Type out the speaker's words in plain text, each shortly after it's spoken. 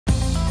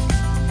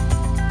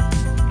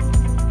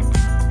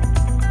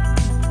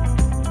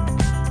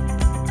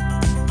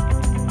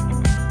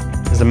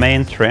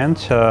main trend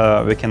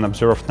we can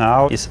observe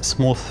now is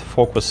smooth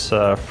focus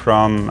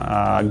from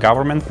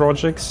government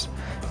projects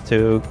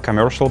to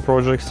commercial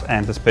projects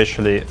and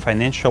especially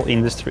financial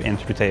industry and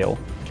retail.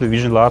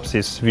 VisionLabs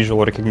is a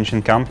visual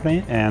recognition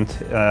company, and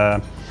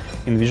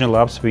in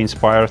VisionLabs we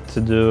inspire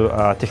to do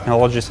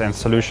technologies and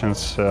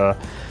solutions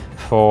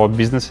for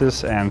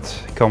businesses and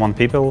common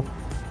people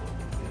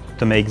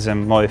to make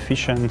them more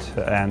efficient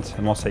and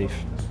more safe.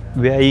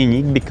 We are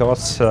unique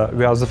because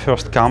we are the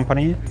first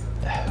company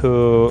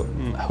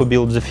who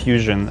built the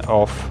fusion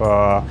of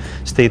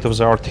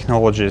state-of-the-art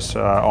technologies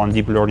on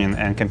deep learning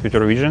and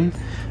computer vision,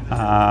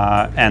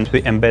 and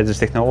we embed these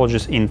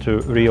technologies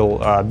into real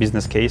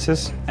business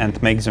cases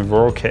and make them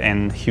work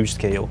in huge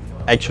scale.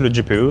 Actually,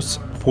 GPUs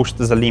pushed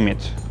the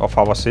limit of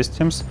our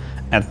systems,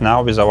 and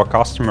now with our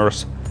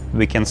customers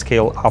we can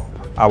scale up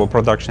our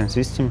production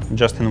system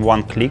just in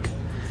one click,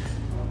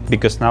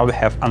 because now we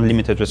have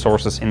unlimited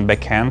resources in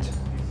backend.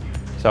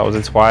 So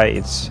that's why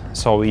it's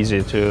so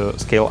easy to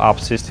scale up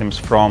systems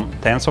from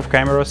tens of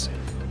cameras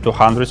to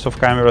hundreds of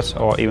cameras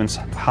or even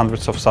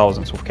hundreds of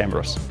thousands of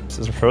cameras. This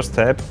is the first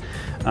step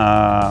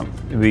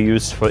we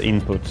use for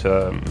input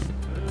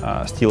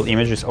still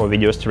images or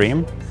video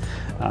stream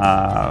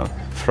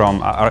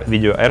from a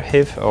video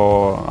archive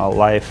or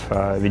live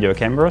video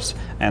cameras.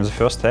 And the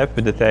first step,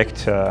 we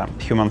detect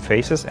human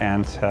faces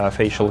and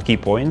facial key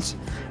points.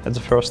 That's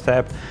the first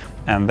step.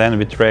 And then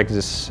we track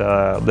this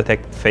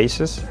detected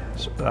faces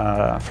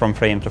from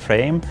frame to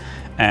frame,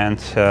 and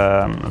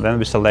then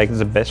we select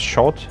the best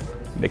shot,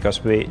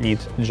 because we need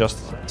just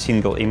a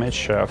single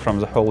image from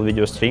the whole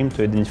video stream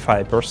to identify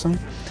a person.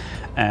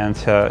 And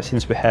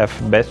since we have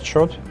best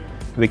shot,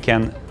 we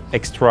can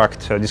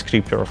extract a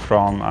descriptor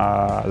from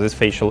this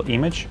facial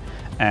image,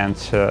 and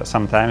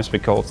sometimes we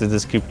call the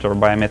descriptor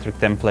biometric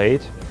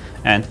template.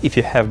 And if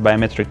you have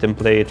biometric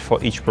template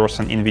for each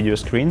person in video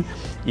screen,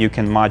 you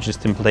can match this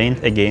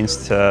template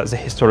against the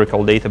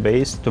historical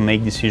database to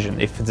make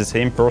decision if it's the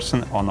same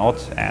person or not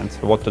and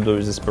what to do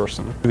with this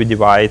person. We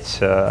divide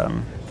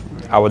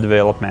our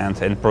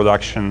development and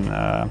production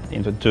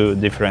into two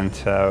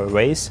different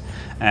ways.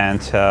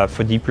 And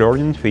for deep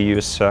learning, we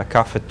use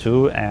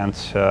Caffe2 and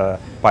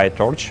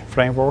PyTorch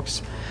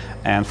frameworks.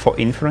 And for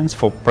inference,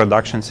 for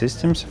production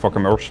systems, for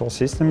commercial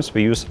systems,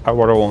 we use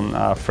our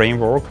own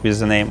framework with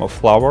the name of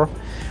Flower.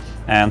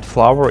 And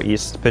Flower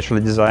is specially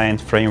designed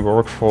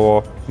framework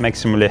for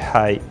maximally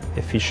high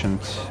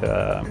efficient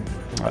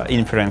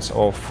inference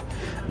of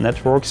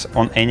networks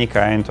on any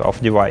kind of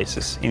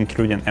devices,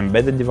 including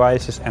embedded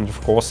devices and of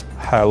course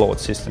high load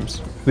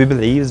systems. We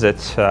believe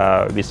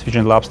that with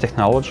VisionLabs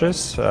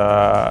technologies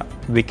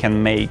we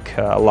can make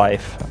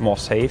life more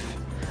safe,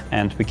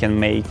 and we can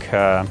make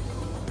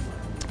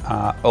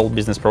all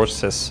business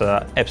processes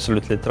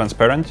absolutely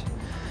transparent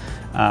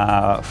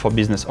for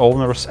business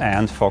owners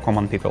and for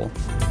common people.